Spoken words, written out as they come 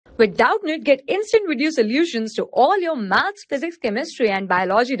With Doubtnut, get instant video solutions to all your maths, physics, chemistry, and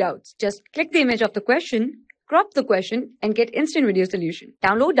biology doubts. Just click the image of the question, crop the question, and get instant video solution.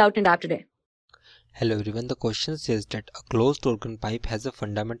 Download Doubtnut app today. Hello everyone, the question says that a closed organ pipe has a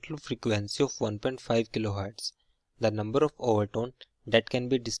fundamental frequency of 1.5 kHz. The number of overtones that can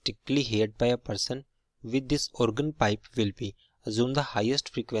be distinctly heard by a person with this organ pipe will be. Assume the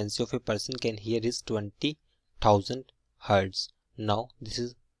highest frequency of a person can hear is 20,000 Hz. Now this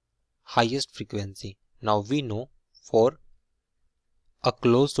is highest frequency. Now we know for a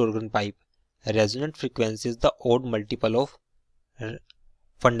closed organ pipe, resonant frequency is the odd multiple of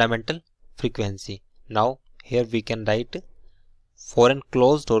fundamental frequency. Now here we can write for an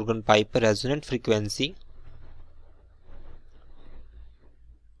closed organ pipe resonant frequency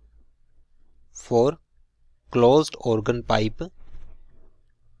for closed organ pipe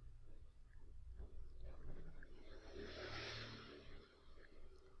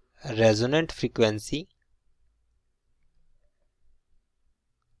resonant frequency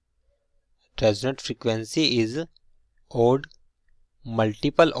is odd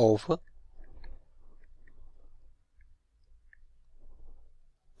multiple of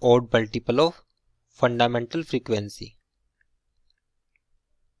fundamental frequency.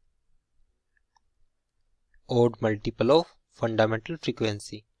 Odd multiple of fundamental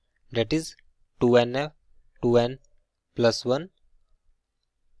frequency, that is 2n plus 1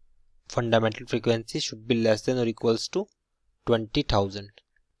 fundamental frequency should be less than or equals to 20,000.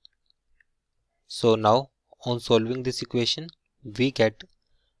 So now on solving this equation we get,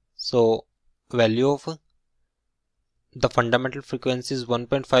 so value of the fundamental frequency is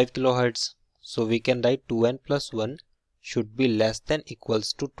 1.5 kHz. So we can write 2n plus 1 should be less than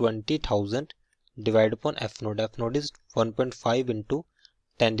equals to 20,000 divided upon f node. F node is 1.5 into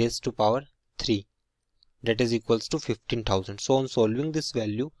 10 raised to power 3, that is equals to 15,000. So on solving this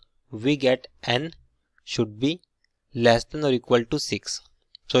value we get n should be less than or equal to 6.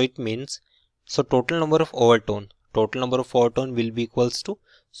 So it means, so total number of overtone will be equals to,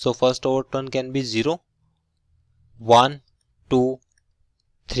 so first overtone can be 0, 1, 2,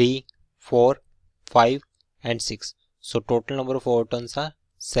 3, 4, 5 and 6. So total number of overtones are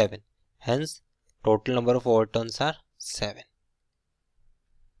 7. Hence total number of overtones are 7.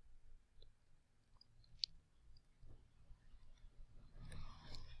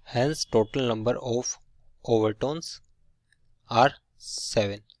 Hence total number of overtones are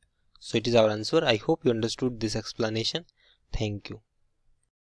 7. So it is our answer. I hope you understood this explanation. Thank you.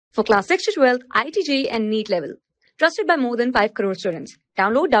 For class 6 to 12, IIT JEE and NEET level. Trusted by more than 5 crore students.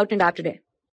 Download Doubtnut app today.